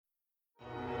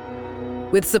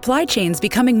With supply chains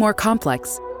becoming more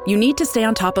complex, you need to stay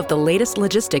on top of the latest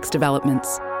logistics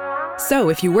developments. So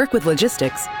if you work with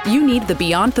logistics, you need the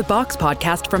Beyond the Box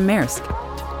podcast from Maersk.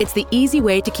 It's the easy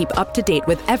way to keep up to date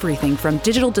with everything from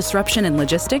digital disruption in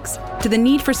logistics to the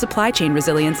need for supply chain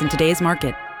resilience in today's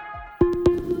market.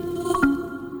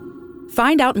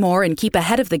 Find out more and keep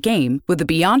ahead of the game with the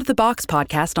Beyond the Box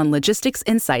podcast on logistics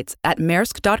insights at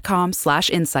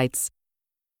maersk.com/insights.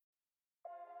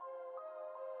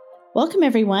 Welcome,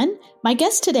 everyone. My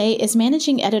guest today is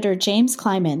Managing Editor James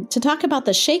Kleiman to talk about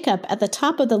the shakeup at the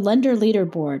top of the lender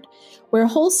leaderboard, where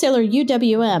wholesaler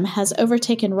UWM has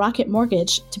overtaken Rocket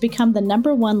Mortgage to become the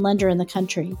 #1 lender in the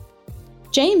country.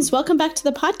 James, welcome back to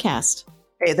the podcast.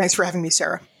 Hey, thanks for having me,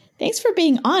 Sarah. Thanks for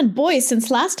being on. Boy,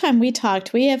 since last time we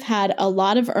talked, we have had a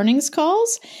lot of earnings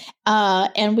calls,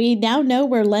 and we now know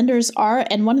where lenders are.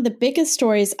 And one of the biggest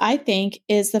stories, I think,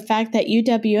 is the fact that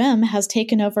UWM has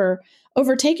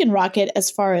overtaken Rocket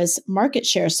as far as market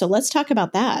share. So let's talk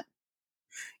about that.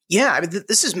 Yeah, I mean,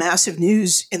 this is massive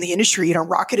news in the industry.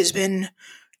 Rocket has been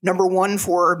 #1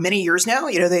 for many years now.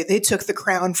 They took the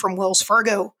crown from Wells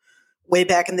Fargo way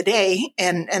back in the day,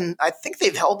 and I think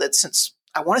they've held it since,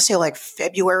 I want to say, like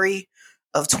February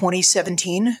of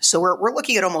 2017. So we're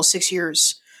looking at almost 6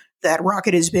 years that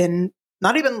Rocket has been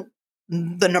not even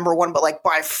the #1, but like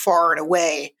by far and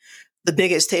away the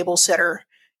biggest table setter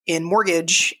in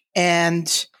mortgage.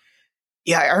 And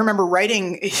yeah, I remember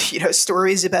writing,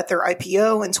 stories about their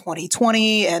IPO in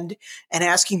 2020 and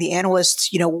asking the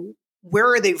analysts,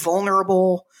 where are they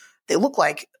vulnerable? They look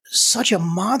like such a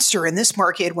monster in this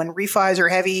market when refis are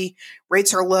heavy,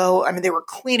 rates are low. I mean, they were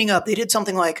cleaning up. They did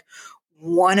something like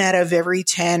 1 out of every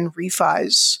 10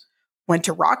 refis went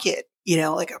to Rocket,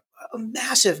 like a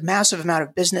massive, massive amount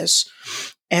of business.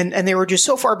 And they were just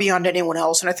so far beyond anyone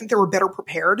else. And I think they were better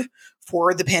prepared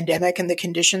for the pandemic and the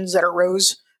conditions that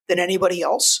arose than anybody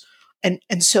else. And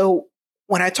so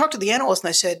when I talked to the analyst and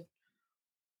I said,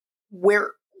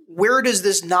 where does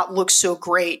this not look so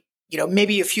great,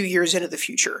 maybe a few years into the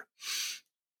future?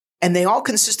 And they all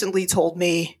consistently told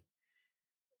me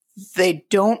they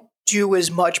don't do as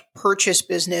much purchase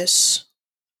business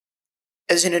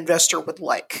as an investor would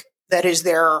like. That is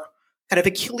their kind of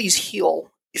Achilles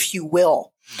heel, if you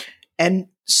will. And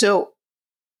so,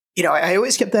 I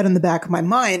always kept that in the back of my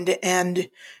mind. And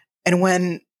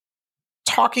when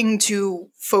talking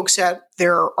to folks at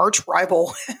their arch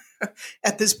rival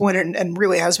at this point, and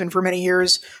really has been for many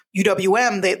years,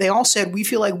 UWM, they all said, we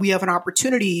feel like we have an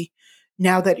opportunity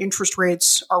now that interest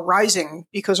rates are rising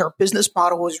because our business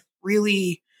model is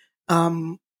really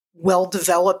well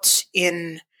developed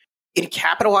in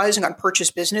capitalizing on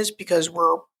purchase business because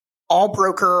we're all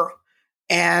broker,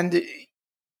 and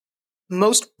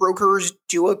most brokers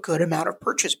do a good amount of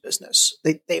purchase business.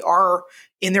 They are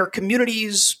in their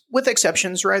communities, with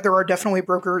exceptions, right? There are definitely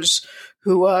brokers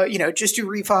who, just do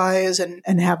refis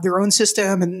and have their own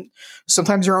system and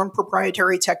sometimes their own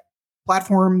proprietary tech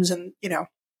platforms and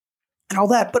all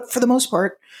that. But for the most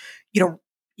part,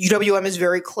 UWM is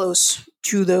very close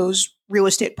to those real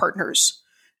estate partners.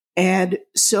 And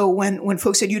so when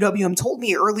folks at UWM told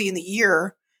me early in the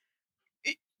year,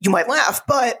 you might laugh,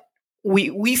 but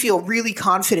we feel really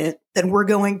confident that we're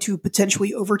going to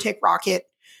potentially overtake Rocket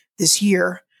this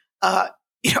year. I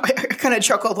kind of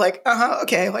chuckled like,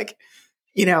 okay, like,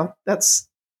 that's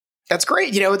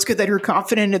great. It's good that you're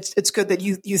confident. It's good that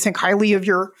you think highly of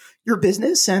your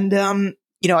business. And I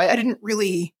didn't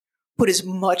really put as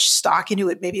much stock into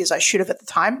it maybe as I should have at the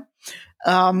time,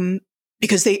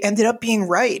 because they ended up being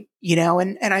right.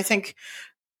 And I think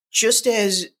just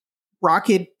as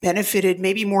Rocket benefited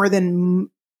maybe more than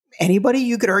anybody,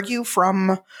 you could argue,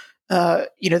 from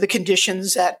the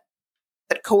conditions that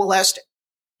coalesced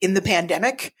in the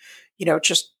pandemic,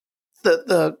 just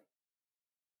the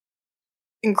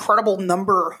incredible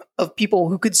number of people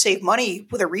who could save money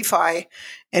with a refi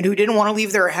and who didn't want to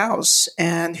leave their house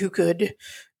and who could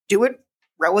do it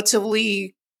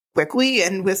relatively quickly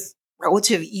and with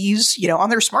relative ease, on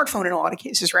their smartphone in a lot of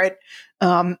cases, right?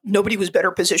 Nobody was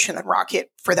better positioned than Rocket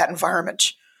for that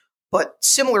environment. But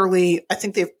similarly, I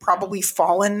think they've probably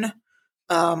fallen,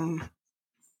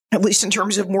 at least in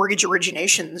terms of mortgage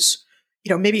originations,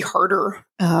 maybe harder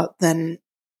than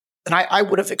I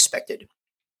would have expected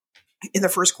in the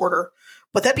first quarter.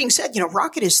 But that being said,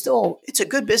 Rocket is it's a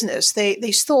good business.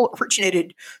 They still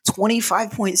originated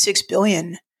 $25.6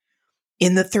 billion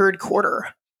in the third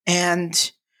quarter.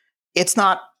 And it's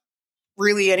not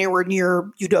really anywhere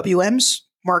near UWM's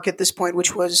mark at this point,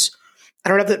 which was, I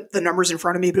don't have the numbers in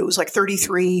front of me, but it was like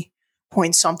 33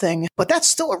 point something. But that's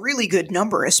still a really good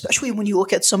number, especially when you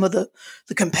look at some of the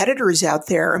competitors out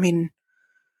there. I mean,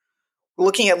 We're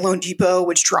looking at Loan Depot,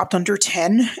 which dropped under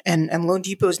 10, and Loan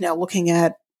Depot is now looking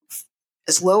at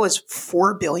as low as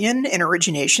 $4 billion in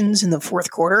originations in the fourth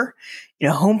quarter.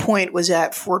 Home Point was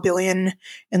at $4 billion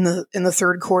in the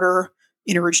third quarter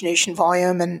in origination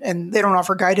volume, and they don't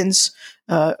offer guidance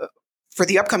for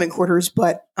the upcoming quarters,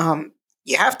 but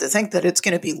you have to think that it's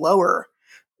going to be lower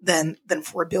than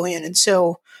 $4 billion. And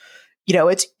so,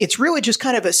 it's really just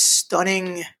kind of a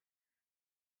stunning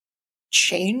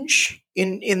change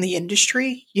in the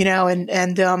industry, and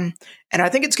I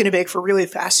think it's going to make for really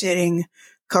fascinating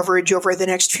coverage over the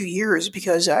next few years,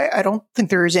 because I don't think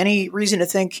there is any reason to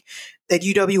think that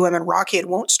UWM and Rocket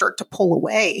won't start to pull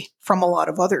away from a lot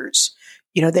of others.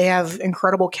 They have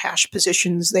incredible cash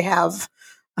positions. They have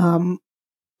a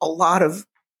lot of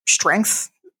strength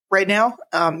right now.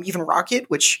 Even Rocket,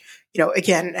 which,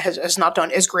 again, has not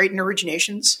done as great in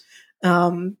originations.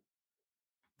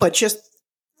 But just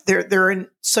they're in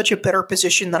such a better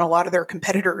position than a lot of their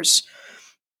competitors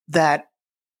that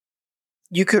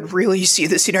you could really see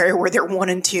the scenario where they're 1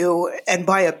 and 2 and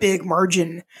by a big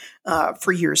margin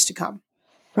for years to come.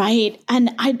 Right.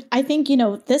 And I think,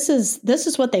 this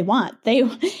is what they want.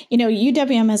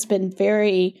 UWM has been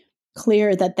very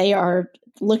clear that they are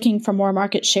looking for more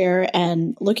market share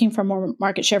and looking for more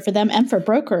market share for them and for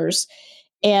brokers.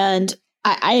 And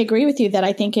I agree with you that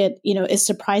I think it, is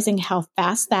surprising how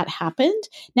fast that happened.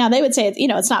 Now they would say,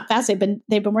 it's not fast. They've been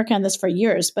working on this for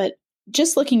years, but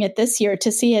just looking at this year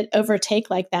to see it overtake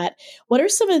like that, what are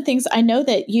some of the things? I know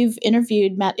that you've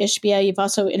interviewed Matt Ishbia. You've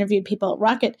also interviewed people at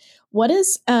Rocket. What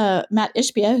is Matt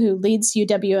Ishbia, who leads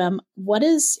UWM?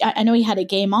 I know he had a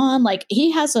game on,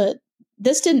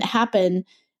 this didn't happen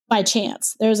by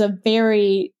chance. There's a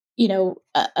very, a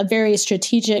very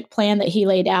strategic plan that he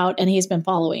laid out and he's been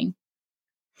following.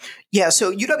 Yeah,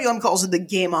 so UWM calls it the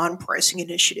Game On Pricing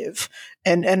Initiative.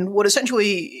 And what it is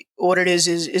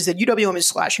that UWM is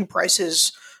slashing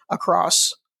prices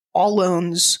across all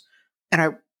loans, and I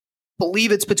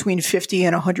believe it's between 50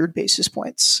 and 100 basis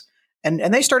points.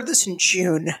 And they started this in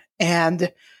June,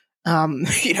 and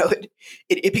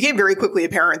it became very quickly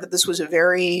apparent that this was a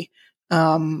very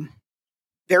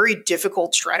very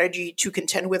difficult strategy to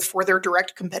contend with for their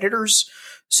direct competitors.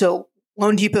 So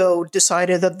Loan Depot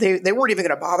decided that they weren't even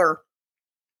going to bother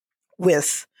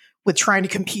with trying to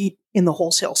compete in the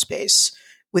wholesale space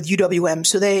with UWM.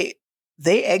 So they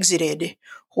exited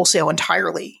wholesale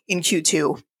entirely in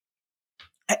Q2.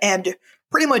 And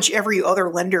pretty much every other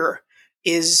lender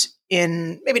is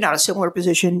in maybe not a similar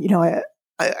position.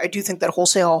 I do think that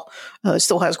wholesale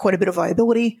still has quite a bit of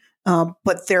viability,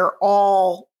 but they're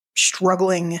all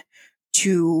struggling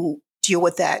to deal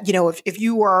with that. If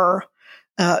you are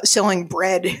selling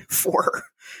bread for,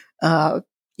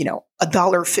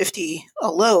 $1.50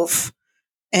 a loaf,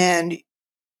 and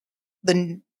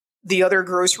the other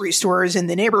grocery stores in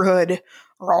the neighborhood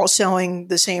are all selling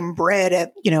the same bread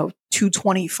at,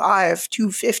 $2.25,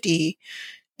 $2.50,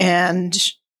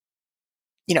 and,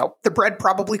 the bread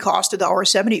probably cost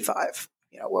 $1.75,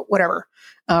 whatever,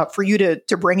 for you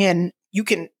to bring in, you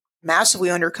can massively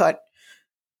undercut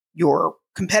your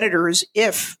competitors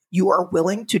if you are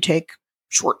willing to take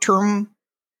short-term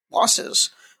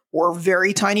losses or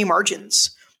very tiny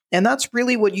margins. And that's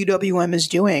really what UWM is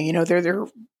doing. They're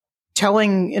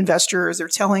telling investors, they're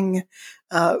telling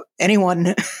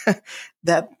anyone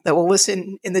that will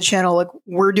listen in the channel,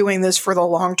 we're doing this for the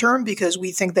long term because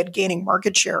we think that gaining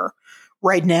market share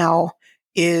right now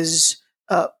is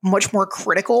much more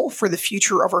critical for the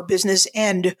future of our business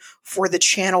and for the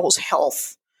channel's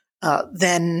health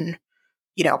than,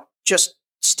 just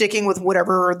sticking with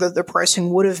whatever the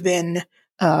pricing would have been,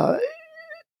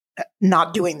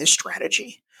 not doing this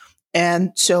strategy.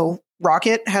 And so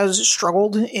Rocket has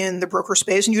struggled in the broker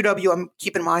space, and UWM,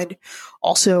 keep in mind,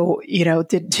 also,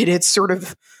 did its sort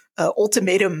of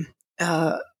ultimatum,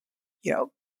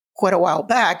 quite a while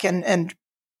back, and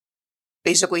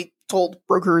basically told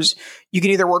brokers you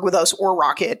can either work with us or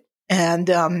Rocket, and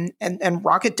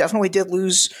Rocket definitely did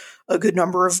lose a good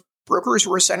number of brokers who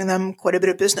were sending them quite a bit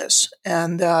of business,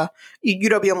 and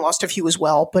UWM lost a few as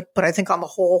well. But I think on the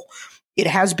whole, it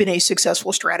has been a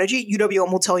successful strategy.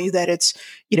 UWM will tell you that it's,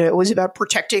 it was about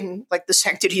protecting the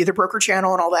sanctity of the broker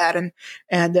channel and all that. And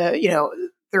there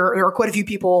are quite a few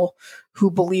people who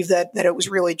believe that it was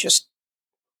really just,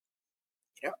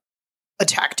 a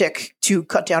tactic to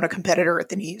cut down a competitor at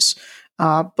the knees.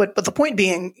 But the point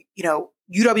being,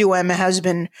 UWM has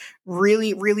been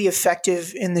really, really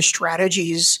effective in the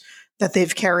strategies that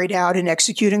they've carried out in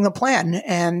executing the plan.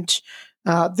 And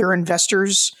their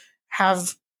investors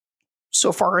have,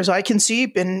 so far as I can see,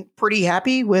 been pretty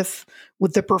happy with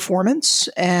the performance.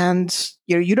 And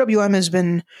UWM has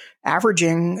been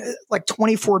averaging like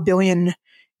 24 billion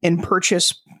in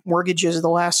purchase mortgages the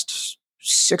last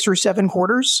 6 or 7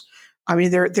 quarters. I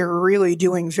mean, they're really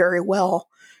doing very well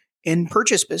in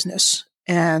purchase business.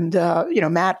 And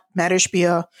Matt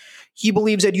Ishbia, he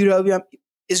believes that UWM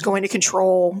is going to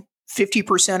control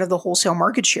 50% of the wholesale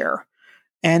market share.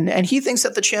 And he thinks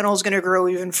that the channel is going to grow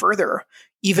even further,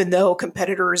 even though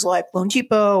competitors like Loan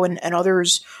Depot and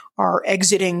others are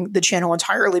exiting the channel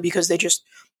entirely because they just,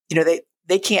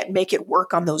 they can't make it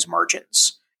work on those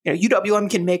margins. UWM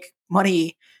can make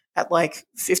money at like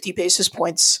 50 basis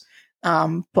points,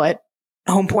 but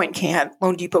Home Point can't,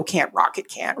 Loan Depot can't, Rocket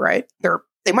can't, right?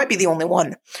 They might be the only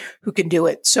one who can do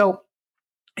it. So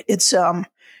it's an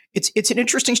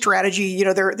interesting strategy.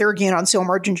 Their gain on sale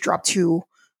margins dropped to,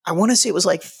 I want to say it was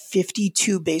like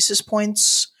 52 basis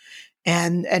points.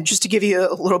 And just to give you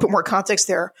a little bit more context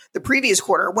there, the previous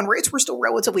quarter, when rates were still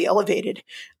relatively elevated,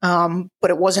 but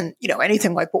it wasn't,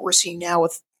 anything like what we're seeing now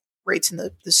with rates in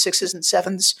the sixes and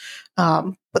sevens.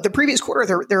 But the previous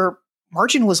quarter, their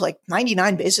margin was like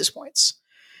 99 basis points.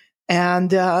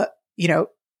 And,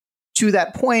 to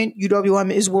that point,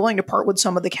 UWM is willing to part with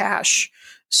some of the cash.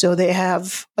 So they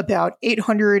have about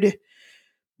 800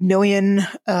 million.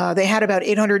 They had about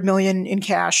 800 million in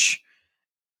cash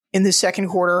in the second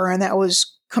quarter, and that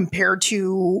was compared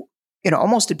to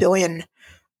almost $1 billion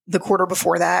the quarter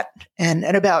before that, and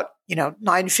about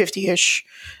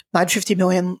 950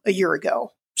 million a year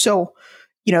ago. So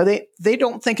they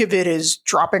don't think of it as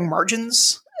dropping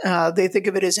margins. They think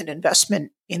of it as an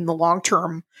investment in the long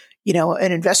term.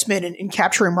 An investment in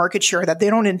capturing market share that they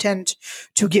don't intend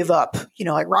to give up.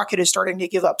 Like Rocket is starting to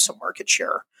give up some market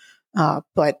share,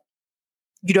 but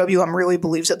UWM really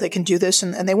believes that they can do this,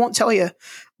 and they won't tell you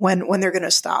when they're going to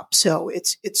stop. So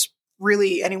it's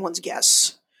really anyone's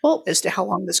guess as to how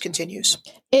long this continues.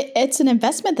 It's an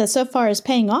investment that so far is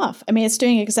paying off. I mean, it's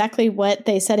doing exactly what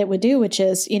they said it would do, which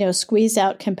is, squeeze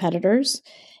out competitors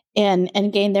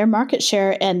and gain their market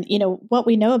share. And, what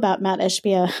we know about Matt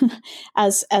Ishbia,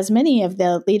 as many of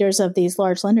the leaders of these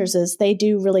large lenders, is they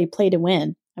do really play to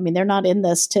win. I mean, they're not in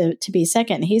this to be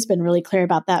second. He's been really clear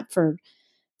about that for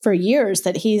years,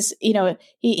 that he's,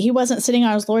 he wasn't sitting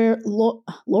on his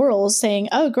laurels saying,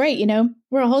 oh, great,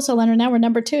 we're a wholesale lender, now we're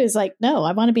number two. He's like, no,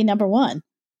 I want to be number one.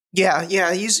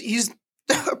 Yeah. He's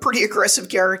a pretty aggressive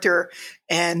character,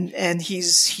 and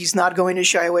he's not going to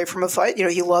shy away from a fight.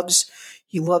 He loves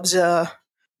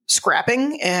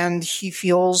scrapping, and he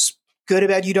feels good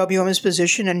about UWM's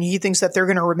position, and he thinks that they're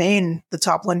going to remain the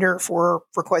top lender for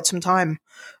quite some time.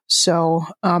 So,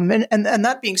 and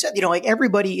that being said,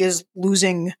 everybody is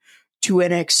losing to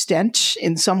an extent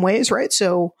in some ways, right?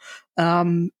 So,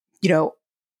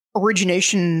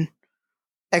 origination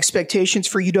expectations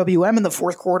for UWM in the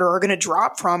fourth quarter are going to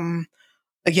drop from,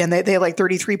 again, they had like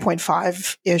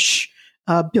 33.5-ish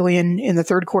billion in the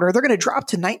third quarter. They're going to drop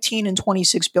to 19 and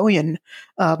 26 billion,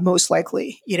 most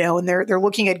likely, and they're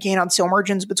looking at gain on sale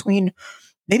margins between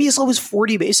maybe as low as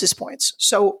 40 basis points.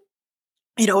 So,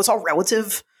 it's all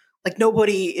relative. Like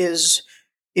nobody is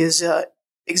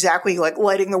exactly like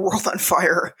lighting the world on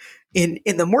fire in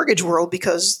the mortgage world,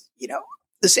 because,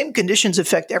 the same conditions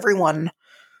affect everyone.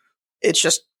 It's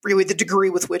just really the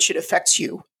degree with which it affects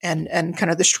you and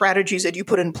kind of the strategies that you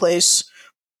put in place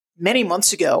many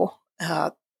months ago,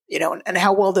 and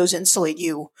how well those insulate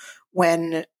you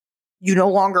when you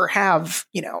no longer have,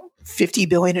 50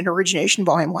 billion in origination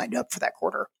volume lined up for that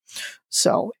quarter.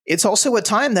 So it's also a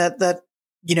time that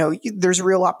there's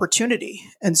real opportunity.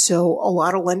 And so a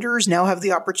lot of lenders now have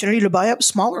the opportunity to buy up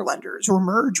smaller lenders or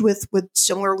merge with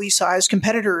similarly sized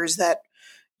competitors that,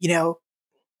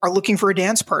 are looking for a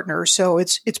dance partner. So I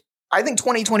think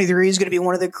 2023 is going to be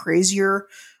one of the crazier,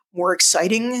 more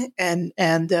exciting and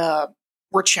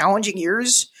more challenging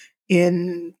years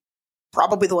in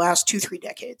probably the last 2-3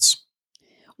 decades.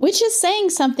 Which is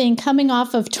saying something coming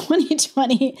off of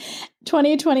 2020,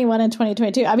 2021, and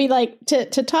 2022. I mean, like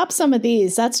to top some of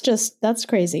these, that's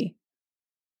crazy.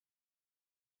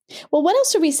 Well, what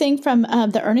else are we seeing from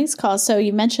the earnings call? So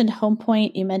you mentioned Home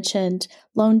Point, you mentioned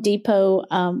Loan Depot.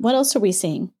 What else are we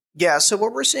seeing? Yeah, so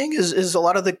what we're seeing is a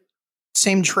lot of the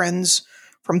same trends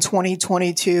from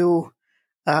 2022.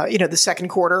 The second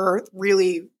quarter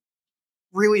really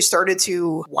started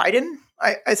to widen,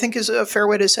 I think is a fair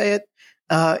way to say it,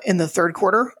 in the third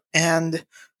quarter. And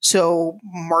so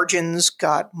margins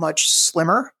got much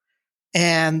slimmer,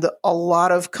 and a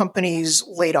lot of companies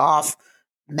laid off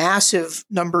massive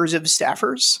numbers of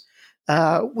staffers.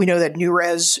 We know that New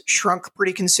Res shrunk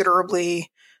pretty considerably.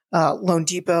 Loan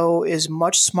Depot is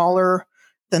much smaller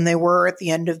than they were at the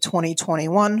end of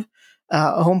 2021.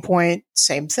 Home Point,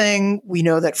 same thing. We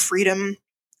know that Freedom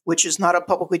which is not a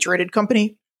publicly traded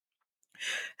company,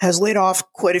 has laid off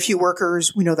quite a few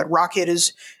workers. We know that Rocket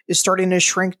is starting to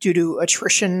shrink due to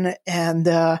attrition and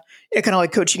kind of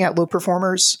like coaching out low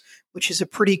performers, which is a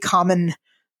pretty common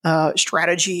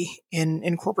strategy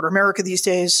in corporate America these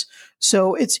days.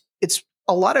 So it's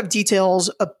a lot of details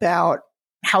about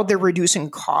how they're reducing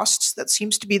costs. That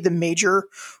seems to be the major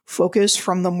focus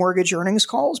from the mortgage earnings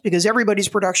calls, because everybody's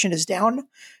production is down.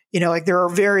 Like there are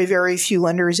very, very few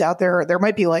lenders out there. There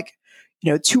might be like,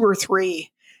 2 or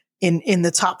 3 in the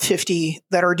top 50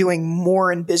 that are doing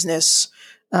more in business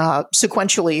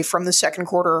sequentially from the second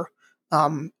quarter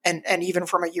and even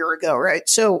from a year ago, right?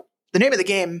 So the name of the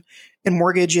game in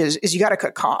mortgage is you got to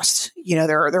cut costs.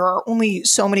 There are only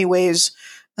so many ways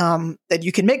that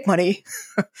you can make money.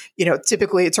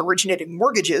 Typically it's originating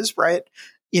mortgages, right?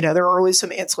 There are always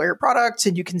some ancillary products,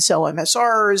 and you can sell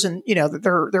MSRs, and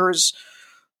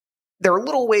there are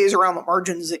little ways around the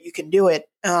margins that you can do it.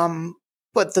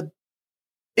 But the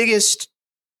biggest,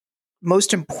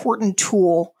 most important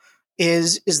tool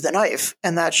is the knife,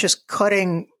 and that's just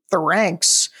cutting the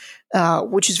ranks,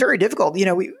 which is very difficult.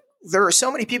 There are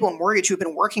so many people in mortgage who've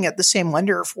been working at the same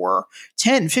lender for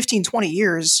 10, 15, 20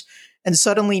 years. And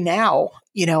suddenly now,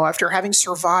 after having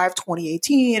survived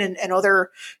 2018 and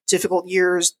other difficult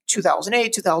years,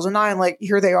 2008, 2009, like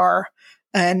here they are,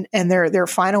 and they're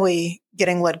finally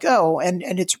getting let go. And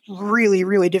it's really,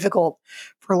 really difficult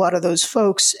for a lot of those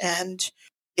folks. And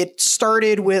it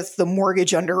started with the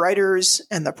mortgage underwriters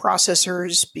and the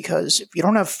processors, because if you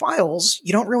don't have files,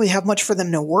 you don't really have much for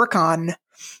them to work on,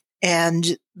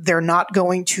 and they're not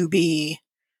going to be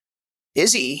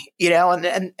busy,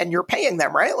 and you're paying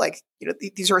them, right? Like,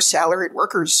 these are salaried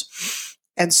workers.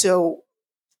 And so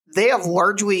they have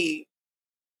largely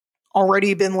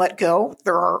already been let go.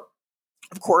 There are,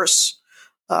 of course,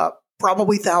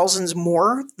 probably thousands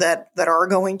more that are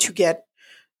going to get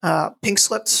pink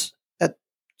slips at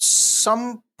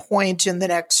some point in the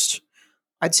next,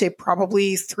 I'd say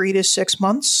probably 3 to 6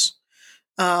 months.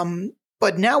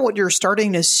 But now what you're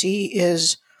starting to see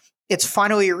is it's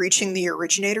finally reaching the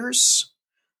originators,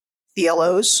 the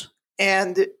LOs,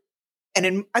 and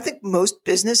I think most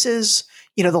businesses,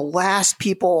 the last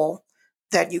people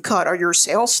that you cut are your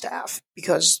sales staff,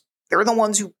 because they're the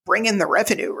ones who bring in the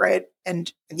revenue, right?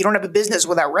 And you don't have a business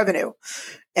without revenue.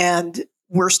 And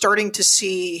we're starting to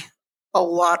see a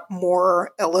lot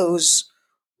more LOs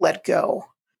let go.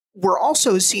 We're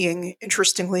also seeing,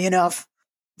 interestingly enough,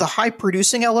 the high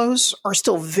producing LOs are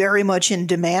still very much in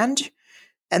demand,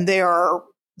 and they are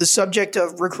the subject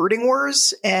of recruiting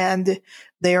wars, and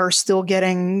they are still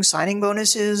getting signing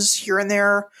bonuses here and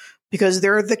there, because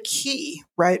they're the key,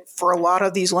 right, for a lot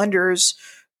of these lenders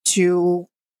to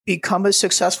become a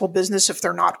successful business if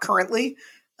they're not currently.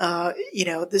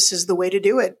 This is the way to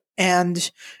do it. And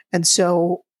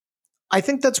so I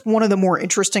think that's one of the more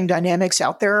interesting dynamics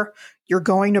out there. You're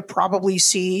going to probably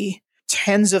see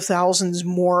tens of thousands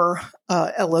more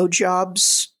LO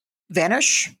jobs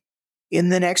vanish in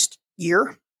the next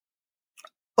year.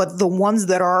 But the ones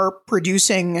that are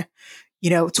producing,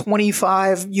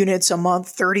 25 units a month,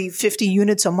 30, 50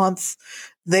 units a month,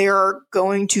 they are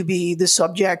going to be the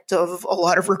subject of a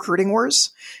lot of recruiting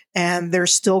wars, and they're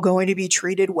still going to be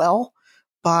treated well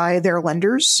by their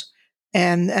lenders.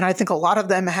 And I think a lot of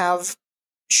them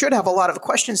should have a lot of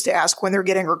questions to ask when they're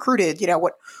getting recruited.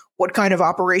 What kind of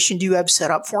operation do you have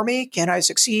set up for me? Can I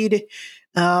succeed?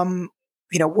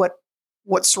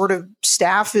 What sort of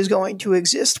staff is going to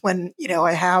exist when,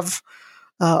 I have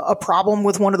a problem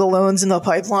with one of the loans in the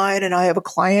pipeline, and I have a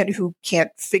client who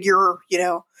can't figure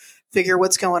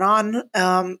what's going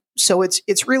on. So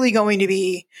it's really going to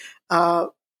be,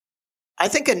 I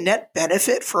think, a net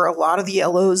benefit for a lot of the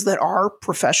LOs that are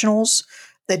professionals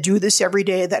that do this every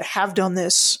day, that have done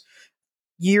this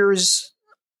years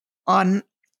on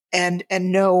and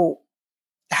know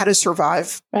how to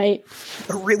survive right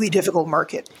a really difficult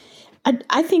market.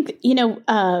 I think,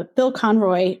 Bill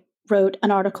Conroy wrote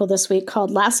an article this week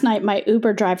called "Last Night My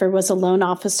Uber Driver Was a Loan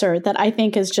Officer" that I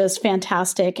think is just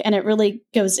fantastic. And it really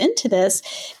goes into this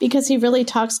because he really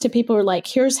talks to people who are like,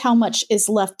 here's how much is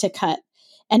left to cut.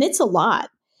 And it's a lot.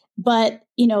 But,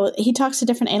 he talks to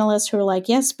different analysts who are like,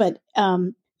 yes, but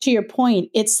to your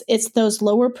point, it's those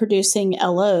lower producing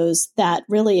LOs that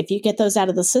really, if you get those out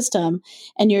of the system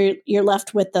and you're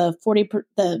left with the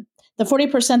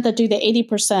 40% that do the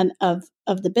 80%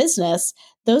 of the business,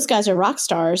 those guys are rock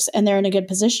stars, and they're in a good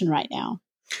position right now.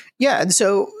 Yeah. And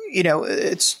so,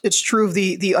 it's true of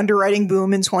the underwriting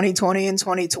boom in 2020 and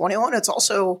 2021. It's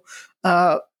also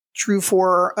true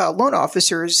for loan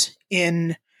officers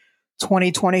in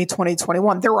 2020,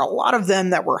 2021. There were a lot of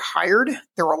them that were hired.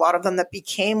 There were a lot of them that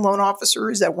became loan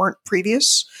officers that weren't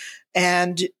previous.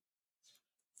 And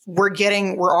we're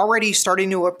already starting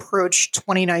to approach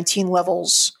 2019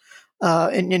 levels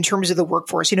in terms of the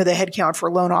workforce, the headcount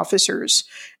for loan officers.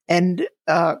 And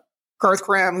Garth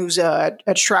Graham, who's at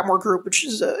Stratmore Group, which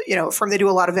is a firm, they do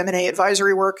a lot of M&A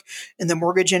advisory work in the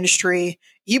mortgage industry.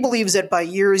 He believes that by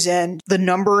year's end, the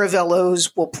number of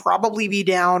LOs will probably be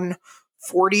down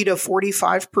 40 to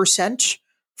 45%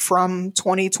 from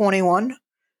 2021.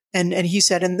 And he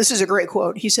said, and this is a great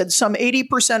quote, he said, some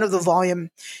 80% of the volume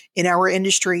in our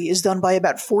industry is done by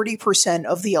about 40%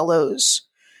 of the LOs.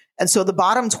 And so the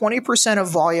bottom 20% of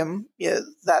volume,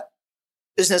 that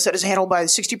business that is handled by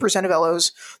 60% of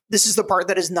LOs, this is the part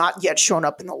that has not yet shown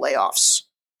up in the layoffs.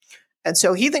 And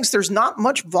so he thinks there's not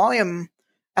much volume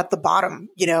at the bottom.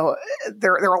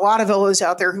 There are a lot of LOs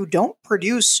out there who don't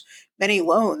produce many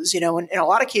loans. In a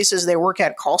lot of cases, they work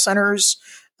at call centers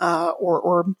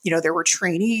or they were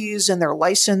trainees and they're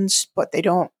licensed, but they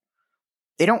don't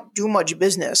do much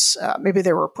business. Maybe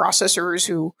they were processors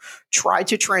who tried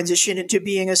to transition into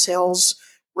being a sales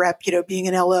rep, being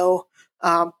an LO.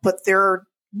 But they're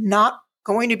not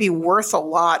going to be worth a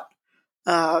lot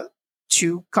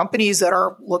to companies that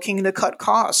are looking to cut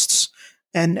costs.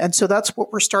 And so that's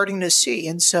what we're starting to see.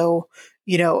 And so,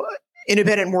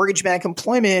 independent mortgage bank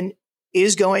employment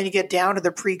is going to get down to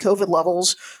the pre-COVID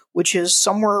levels, which is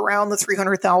somewhere around the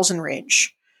 300,000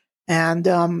 range. And,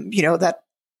 that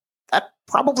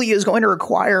probably is going to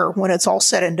require, when it's all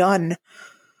said and done,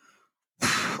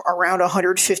 around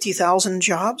 150,000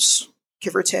 jobs,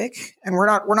 give or take. And we're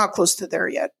not close to there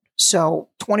yet. So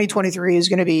 2023 is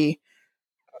going to be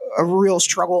a real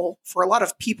struggle for a lot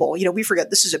of people. We forget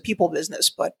this is a people business,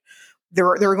 but there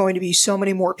are going to be so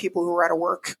many more people who are out of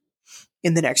work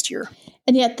in the next year.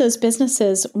 And yet those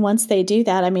businesses, once they do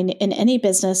that, in any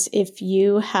business, if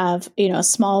you have, a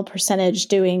small percentage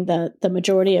doing the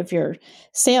majority of your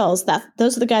sales,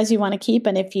 those are the guys you want to keep.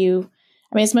 And if you,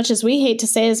 as much as we hate to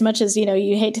say, as much as,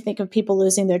 you hate to think of people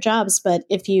losing their jobs, but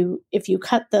if you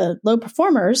cut the low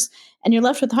performers and you're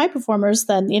left with the high performers,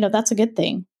 then, that's a good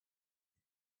thing.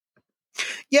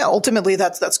 Yeah, ultimately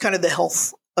that's kind of the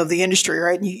health of the industry,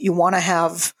 right? You want to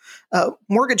have,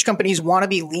 mortgage companies want to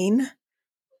be lean.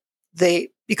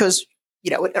 Because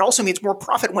it also means more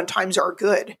profit when times are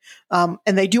good. And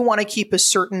they do want to keep a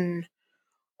certain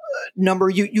number.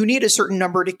 You need a certain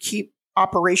number to keep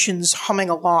operations humming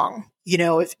along.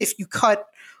 If you cut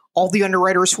all the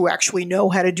underwriters who actually know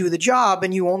how to do the job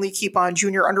and you only keep on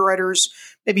junior underwriters,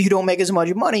 maybe who don't make as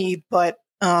much money, but,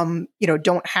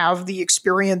 don't have the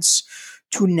experience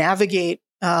to navigate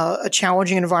a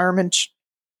challenging environment.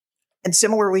 And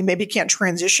similarly, maybe can't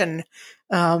transition,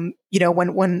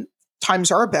 when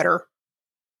times are better,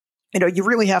 you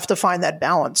really have to find that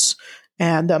balance.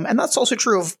 And that's also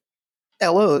true of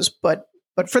LOs, but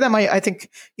for them, I think,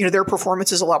 their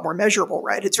performance is a lot more measurable,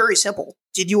 right? It's very simple.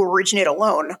 Did you originate a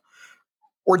loan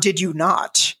or did you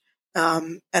not?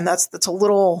 And that's a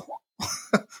little,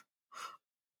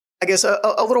 I guess,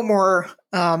 a little more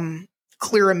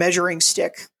clear a measuring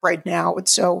stick right now. And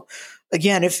so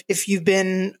again, if you've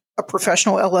been a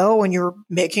professional LO and you're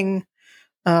making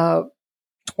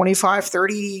 25,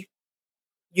 30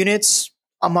 units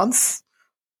a month,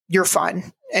 you're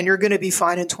fine. And you're going to be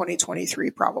fine in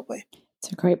 2023, probably.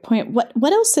 That's a great point.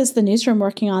 What else is the newsroom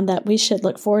working on that we should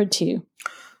look forward to?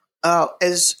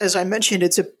 As I mentioned,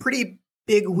 it's a pretty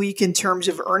big week in terms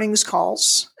of earnings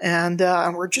calls. And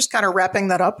we're just kind of wrapping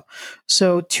that up.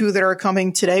 So 2 that are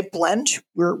coming today, Blend.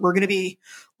 We're going to be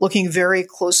looking very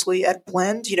closely at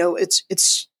Blend.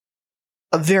 It's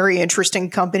a very interesting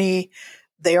company.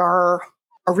 They are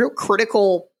a real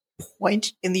critical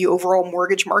point in the overall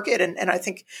mortgage market. And I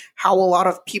think how a lot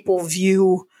of people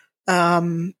view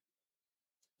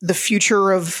the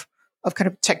future of kind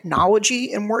of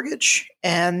technology in mortgage.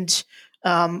 And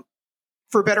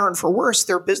for better and for worse,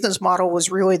 their business model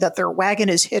was really that their wagon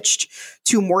is hitched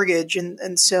to mortgage.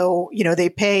 And so, they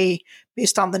pay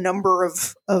based on the number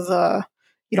of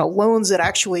loans that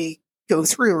actually go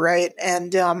through, right?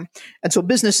 And so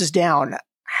business is down.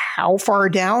 How far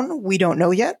down, we don't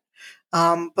know yet.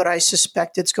 But I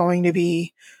suspect it's going to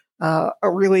be a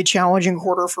really challenging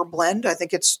quarter for Blend. I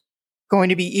think it's going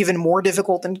to be even more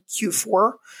difficult in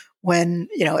Q4 when,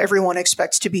 everyone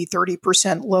expects to be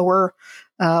 30% lower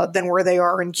than where they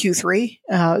are in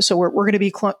Q3. So we're going to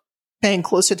be paying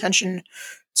close attention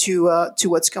to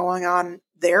what's going on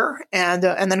there. And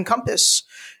then Compass,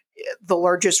 the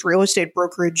largest real estate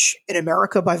brokerage in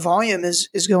America by volume,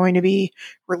 is going to be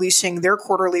releasing their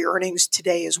quarterly earnings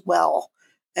today as well.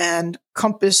 And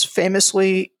Compass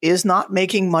famously is not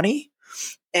making money.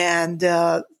 and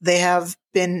they have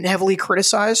been heavily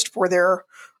criticized for their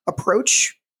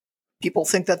approach. People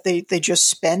think that they just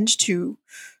spend to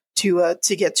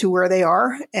get to where they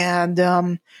are, and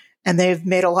they've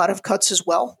made a lot of cuts as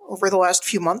well over the last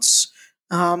few months.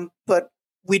 But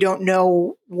we don't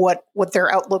know what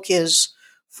their outlook is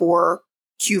for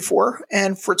Q4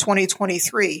 and for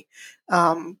 2023.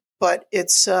 But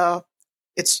it's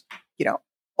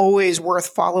always worth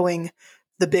following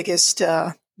the biggest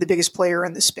player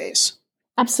in the space.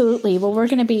 Absolutely. Well, we're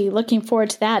going to be looking forward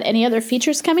to that. Any other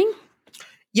features coming?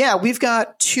 Yeah, we've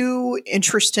got 2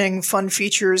 interesting fun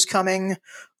features coming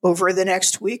over the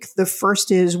next week. The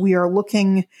first is we are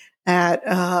looking at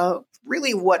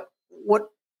really what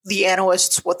the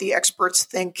analysts, what the experts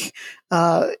think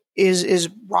is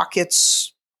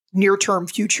Rocket's near-term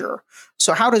future.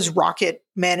 So how does Rocket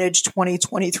manage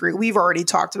 2023? We've already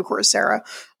talked, of course, Sarah,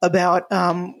 about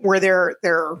where they're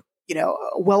a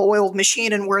well-oiled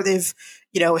machine and where they've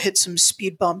hit some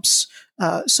speed bumps.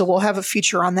 So we'll have a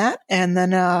feature on that. And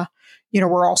then,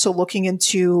 we're also looking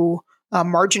into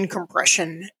margin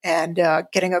compression and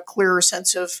getting a clearer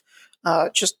sense of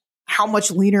just how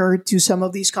much leaner do some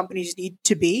of these companies need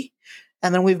to be.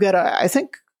 And then we've got I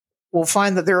think we'll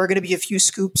find that there are going to be a few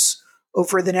scoops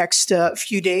over the next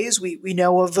few days. We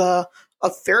know of a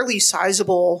fairly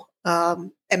sizable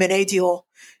M&A deal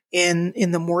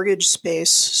in the mortgage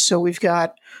space. So we've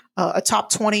got a top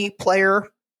 20 player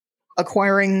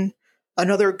acquiring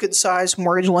another good-sized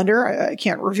mortgage lender. I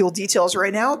can't reveal details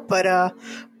right now, but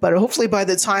hopefully by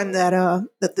the time that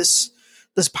this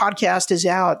podcast is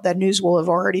out, that news will have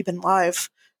already been live.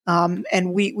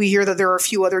 And we hear that there are a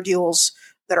few other deals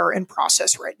that are in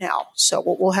process right now. So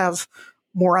we'll have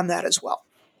more on that as well.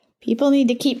 People need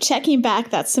to keep checking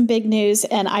back. That's some big news.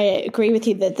 And I agree with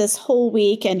you that this whole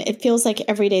week, and it feels like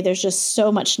every day there's just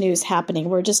so much news happening.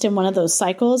 We're just in one of those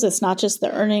cycles. It's not just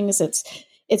the earnings.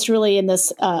 It's really in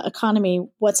this economy,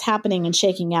 what's happening and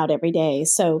shaking out every day.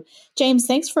 So, James,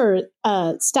 thanks for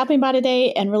stopping by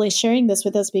today and really sharing this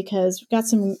with us, because we've got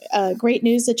some great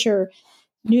news that your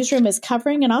newsroom is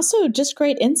covering, and also just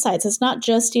great insights. It's not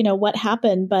just, what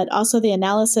happened, but also the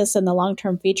analysis and the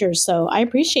long-term features. So I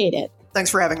appreciate it.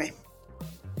 Thanks for having me.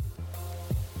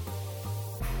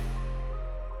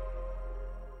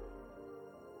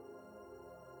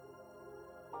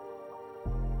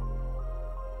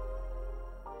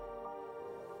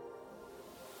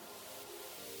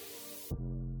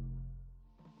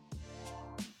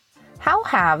 How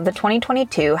have the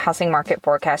 2022 housing market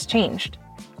forecasts changed?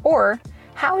 Or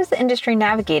how is the industry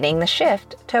navigating the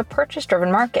shift to a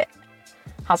purchase-driven market?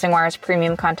 HousingWire's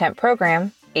premium content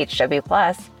program, HW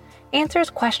Plus,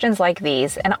 answers questions like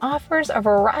these and offers a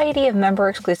variety of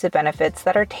member-exclusive benefits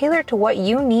that are tailored to what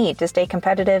you need to stay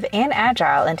competitive and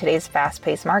agile in today's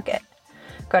fast-paced market.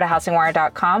 Go to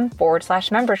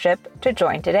housingwire.com/membership to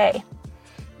join today.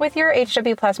 With your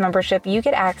HW Plus membership, you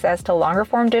get access to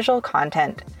longer-form digital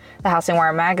content, the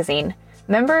HousingWire magazine,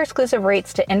 member-exclusive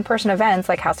rates to in-person events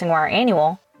like HousingWire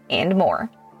Annual, and more.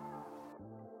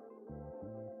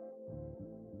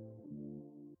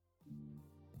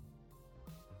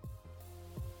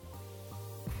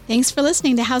 Thanks for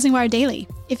listening to HousingWire Daily.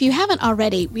 If you haven't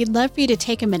already, we'd love for you to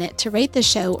take a minute to rate the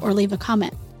show or leave a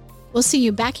comment. We'll see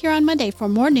you back here on Monday for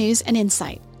more news and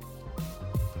insight.